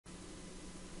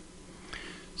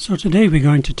So today we're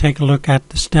going to take a look at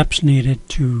the steps needed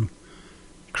to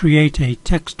create a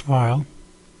text file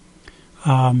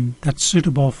that's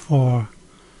suitable for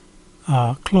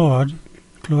Claude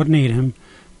Needham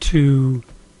to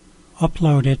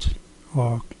upload it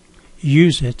or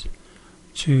use it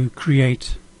to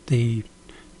create the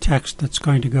text that's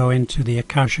going to go into the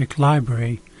Akashic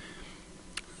Library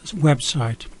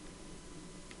website.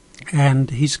 And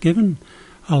he's given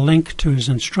a link to his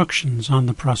instructions on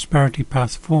the Prosperity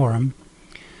Path forum.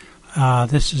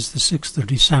 This is the 6th of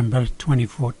December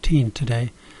 2014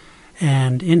 today,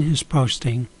 and in his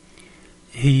posting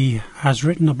he has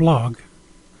written a blog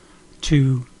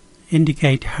to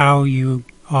indicate how you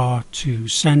are to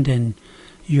send in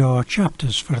your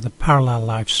chapters for the Parallel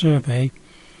Life Survey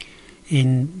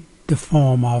in the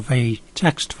form of a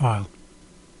text file.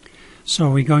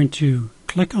 So we're going to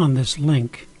click on this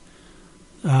link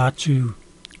to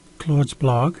Claude's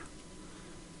blog,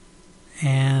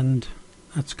 and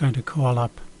that's going to call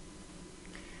up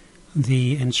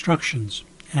the instructions,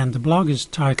 and the blog is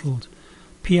titled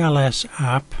PLS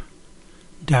app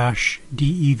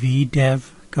 -dev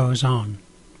dev goes on,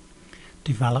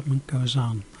 development goes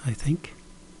on, I think.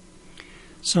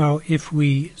 So if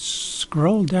we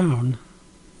scroll down,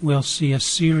 we'll see a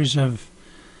series of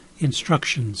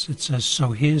instructions. It says,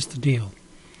 so here's the deal.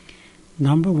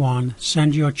 Number 1,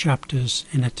 send your chapters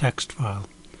in a text file.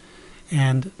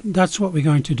 And that's what we're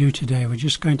going to do today. We're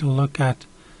just going to look at,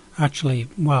 we're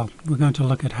going to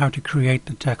look at how to create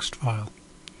the text file.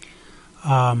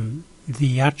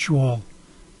 The actual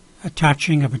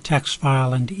attaching of a text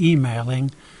file and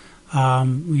emailing,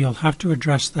 you'll have to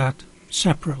address that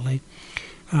separately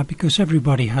because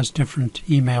everybody has different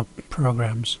email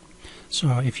programs.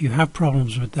 So if you have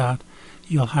problems with that,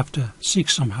 you'll have to seek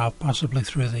some help, possibly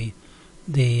through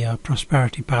the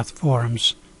Prosperity Path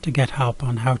forums, to get help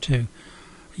on how to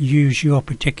use your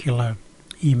particular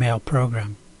email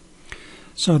program.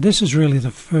 So this is really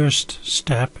the first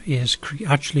step, is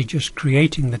actually just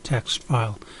creating the text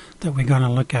file that we're going to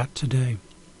look at today.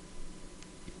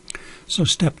 So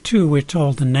step 2, we're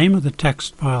told the name of the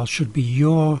text file should be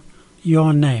your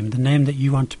name, the name that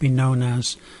you want to be known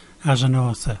as an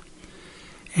author.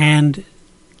 And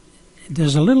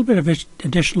there's a little bit of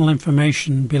additional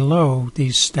information below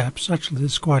these steps. Actually,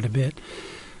 there's quite a bit.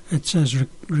 It says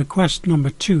request number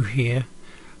 2 here.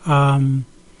 The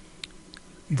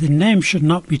name should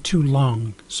not be too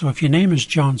long. So if your name is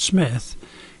John Smith,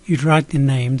 you'd write the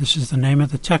name. This is the name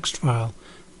of the text file.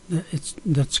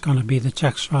 That's going to be the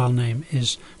text file name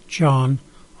is John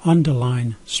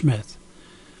 _Smith.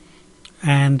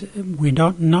 And we're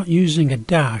not using a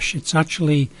dash. It's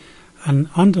actually an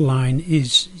underline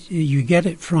is you get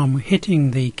it from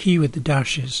hitting the key with the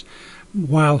dashes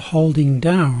while holding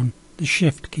down the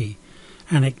shift key,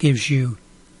 and it gives you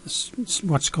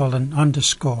what's called an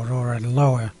underscore or a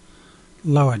lower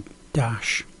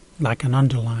dash, like an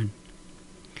underline.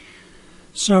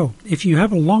 So if you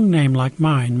have a long name like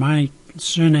mine, my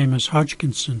surname is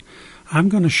Hodgkinson, I'm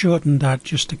going to shorten that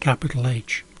just to capital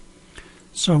H.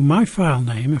 So my file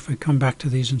name, if we come back to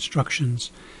these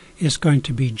instructions, is going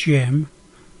to be Jim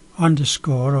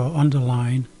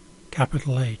 _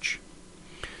 capital H.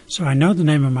 So I know the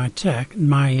name of my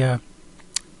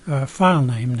file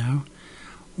name now.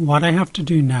 What I have to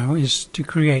do now is to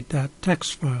create that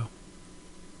text file.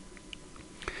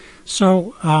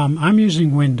 So I'm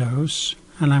using Windows,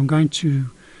 and I'm going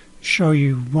to show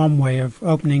you one way of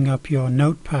opening up your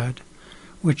Notepad,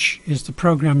 which is the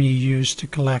program you use to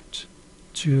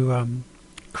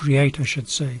create, I should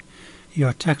say,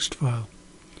 your text file.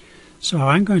 So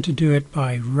I'm going to do it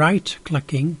by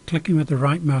clicking with the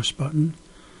right mouse button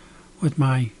with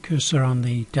my cursor on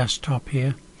the desktop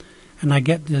here, and I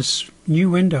get this new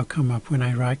window come up when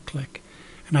I right click,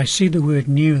 and I see the word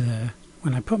new there.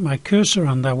 When I put my cursor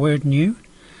on that word new,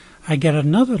 I get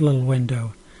another little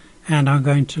window, and I'm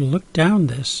going to look down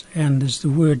this, and there's the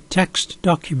word text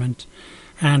document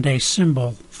and a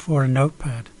symbol for a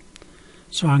notepad.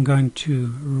 So I'm going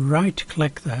to right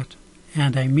click that,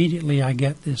 and immediately I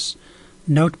get this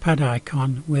notepad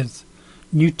icon with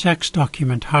new text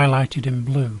document highlighted in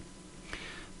blue.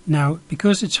 Now,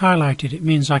 because it's highlighted, it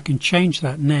means I can change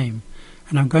that name,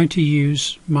 and I'm going to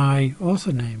use my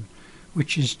author name,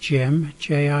 which is Jim,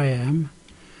 J-I-M,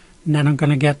 and then I'm going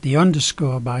to get the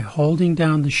underscore by holding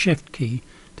down the shift key,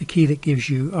 the key that gives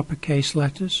you uppercase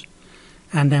letters,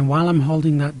 and then while I'm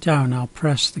holding that down, I'll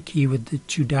press the key with the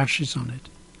 2 dashes on it,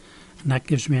 and that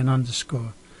gives me an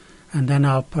underscore, and then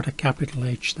I'll put a capital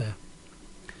H there.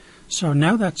 So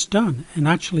now that's done, and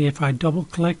actually if I double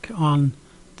click on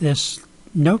this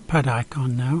notepad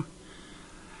icon now,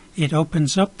 it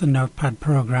opens up the Notepad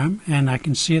program, and I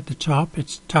can see at the top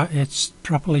it's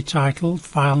properly titled.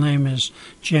 File name is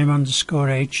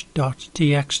jim_h.txt.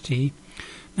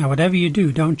 Now whatever you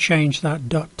do, don't change that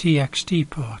 .txt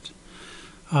part.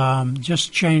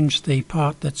 Just change the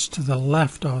part that's to the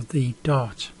left of the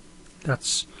dot.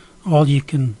 That's all you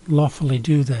can lawfully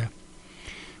do there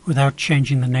without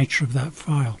changing the nature of that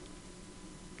file.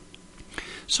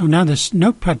 So now this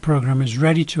Notepad program is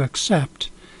ready to accept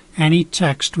any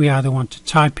text we either want to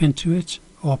type into it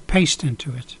or paste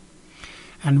into it.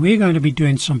 And we're going to be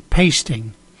doing some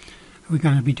pasting. We're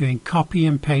going to be doing copy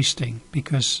and pasting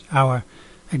because our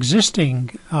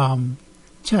existing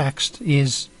text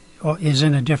is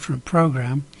in a different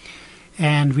program,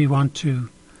 and we want to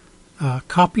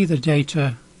copy the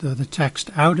data, the text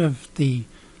out of the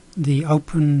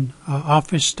open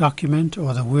Office document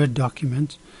or the Word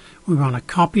document. We want to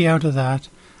copy out of that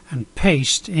and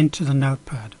paste into the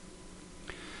Notepad.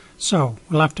 So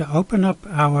we'll have to open up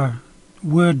our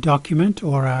Word document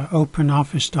or our open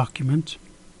Office document,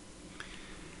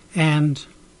 and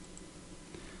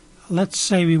let's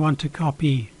say we want to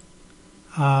copy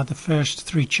the first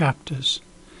 3 chapters.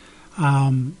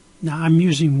 Now I'm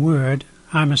using Word.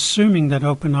 I'm assuming that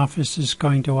OpenOffice is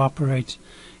going to operate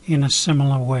in a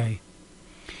similar way.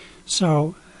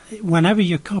 So whenever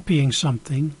you're copying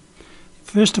something,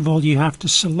 first of all you have to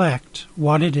select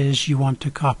what it is you want to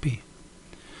copy.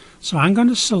 So I'm going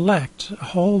to select a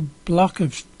whole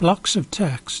blocks of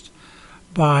text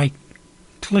by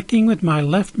clicking with my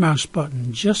left mouse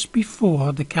button just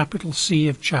before the capital C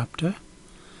of chapter,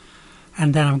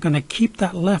 and then I'm going to keep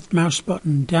that left mouse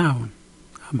button down.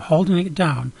 I'm holding it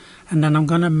down, and then I'm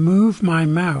going to move my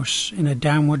mouse in a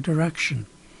downward direction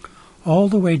all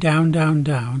the way down, down,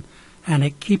 down, and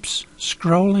it keeps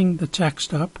scrolling the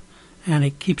text up and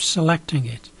it keeps selecting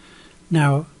it.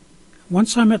 Now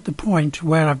once I'm at the point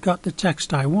where I've got the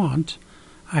text I want,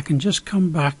 I can just come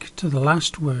back to the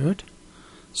last word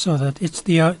so that it's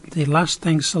the last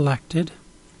thing selected,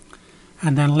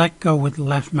 and then let go with the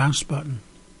left mouse button.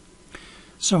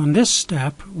 So in this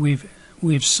step we've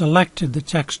selected the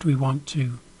text we want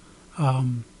to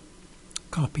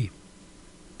copy.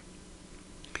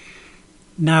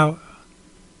 Now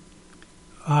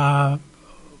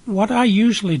what I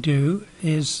usually do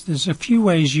is, there's a few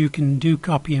ways you can do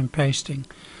copy and pasting.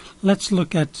 Let's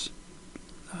look at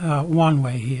one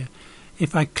way here.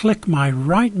 If I click my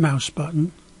right mouse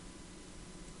button,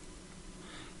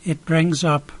 it brings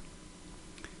up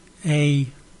a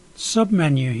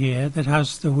submenu here that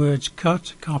has the words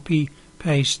cut, copy,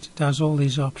 paste. It has all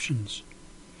these options.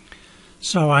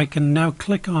 So I can now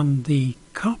click on the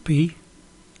copy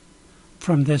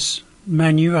from this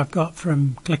menu I've got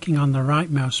from clicking on the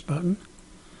right mouse button,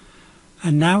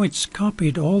 and now it's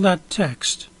copied all that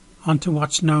text onto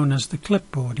what's known as the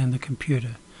clipboard in the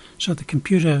computer. So the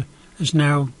computer has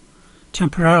now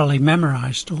temporarily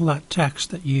memorized all that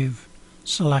text that you've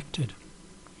selected.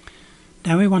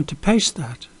 Now we want to paste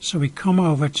that, so we come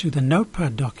over to the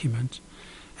Notepad document,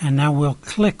 and now we'll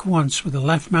click once with the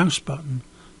left mouse button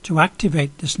to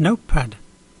activate this Notepad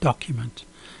document.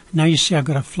 Now you see I've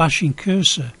got a flashing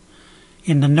cursor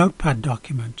in the Notepad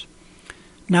document.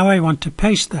 Now I want to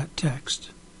paste that text.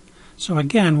 So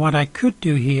again, what I could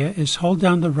do here is hold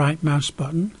down the right mouse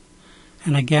button,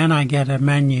 and again I get a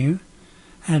menu,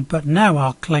 but now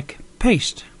I'll click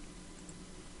paste,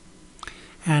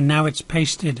 and now it's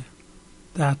pasted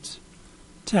that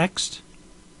text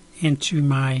into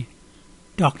my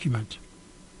document.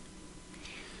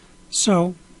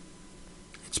 So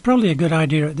it's probably a good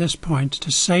idea at this point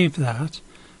to save that.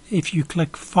 If you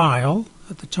click File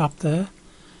at the top there,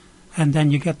 and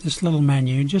then you get this little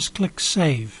menu, just click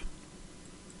Save.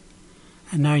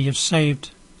 And now you've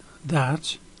saved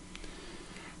that.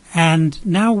 And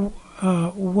now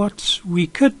what we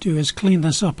could do is clean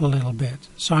this up a little bit.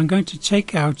 So I'm going to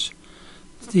take out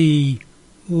the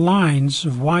lines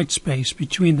of white space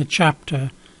between the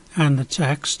chapter and the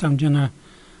text. I'm going to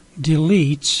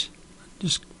delete,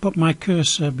 just put my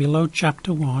cursor below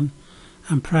chapter 1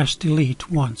 and press delete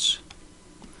once,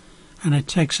 and it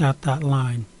takes out that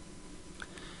line.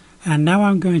 And now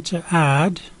I'm going to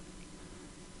add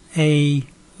a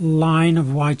line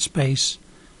of white space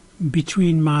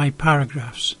between my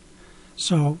paragraphs,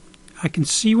 so I can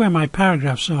see where my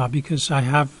paragraphs are because I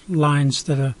have lines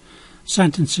that are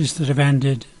sentences that have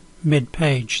ended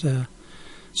mid-page there.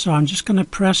 So I'm just going to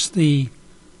press the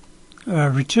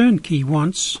return key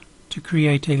once to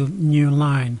create a new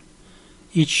line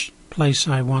each place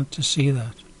I want to see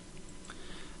that.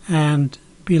 And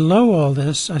below all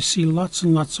this I see lots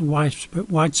and lots of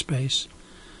white space.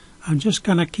 I'm just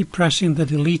going to keep pressing the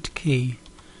delete key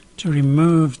to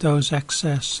remove those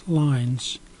excess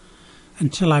lines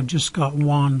until I've just got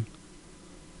one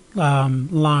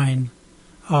line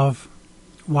of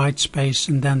white space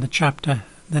and then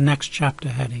the next chapter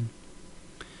heading.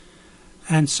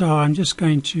 And so I'm just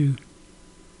going to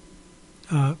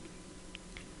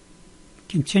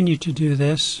continue to do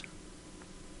this,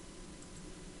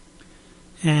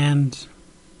 and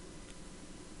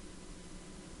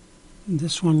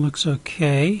this one looks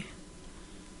okay.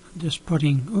 I'm just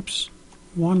putting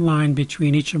one line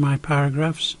between each of my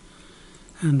paragraphs,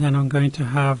 and then I'm going to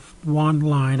have one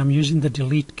line. I'm using the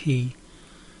delete key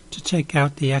to take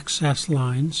out the excess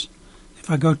lines. If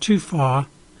I go too far,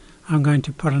 I'm going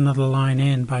to put another line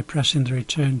in by pressing the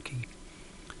return key.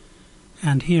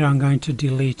 And here I'm going to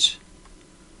delete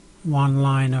one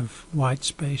line of white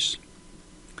space.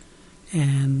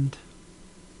 And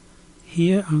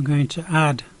here I'm going to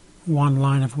add one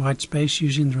line of white space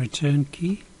using the return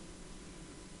key.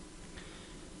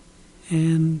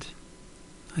 And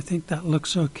I think that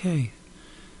looks okay.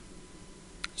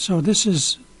 So this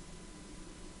is,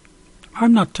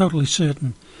 I'm not totally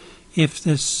certain if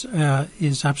this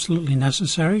is absolutely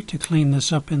necessary to clean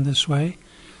this up in this way.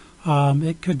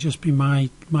 It could just be my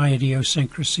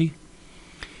idiosyncrasy.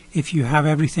 If you have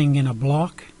everything in a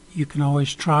block, you can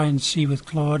always try and see with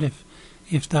Claude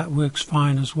if that works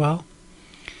fine as well,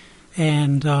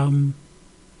 and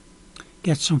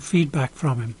get some feedback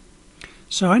from him.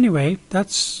 So anyway,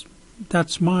 that's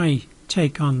my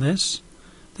take on this.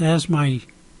 There's my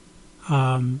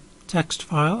text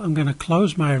file. I'm going to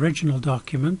close my original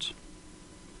document,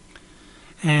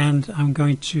 and I'm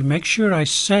going to make sure I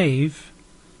save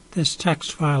this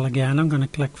text file again. I'm going to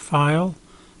click File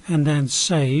and then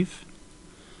Save,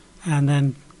 and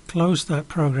then close that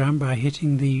program by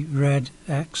hitting the red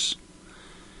X.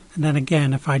 And then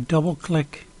again, if I double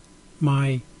click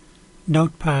my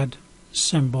notepad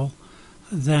symbol,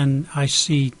 then I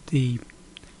see the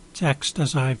text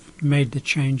as I've made the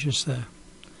changes there.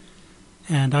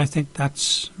 And I think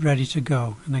that's ready to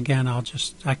go. And again,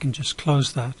 I can just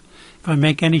close that. If I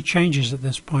make any changes at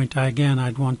this point,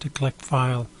 I'd want to click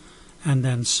File and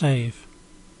then Save.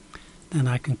 Then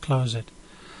I can close it.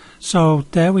 So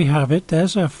there we have it.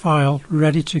 There's a file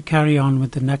ready to carry on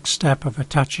with the next step of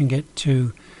attaching it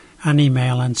to an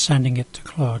email and sending it to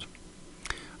Claude.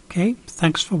 Okay,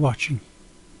 thanks for watching.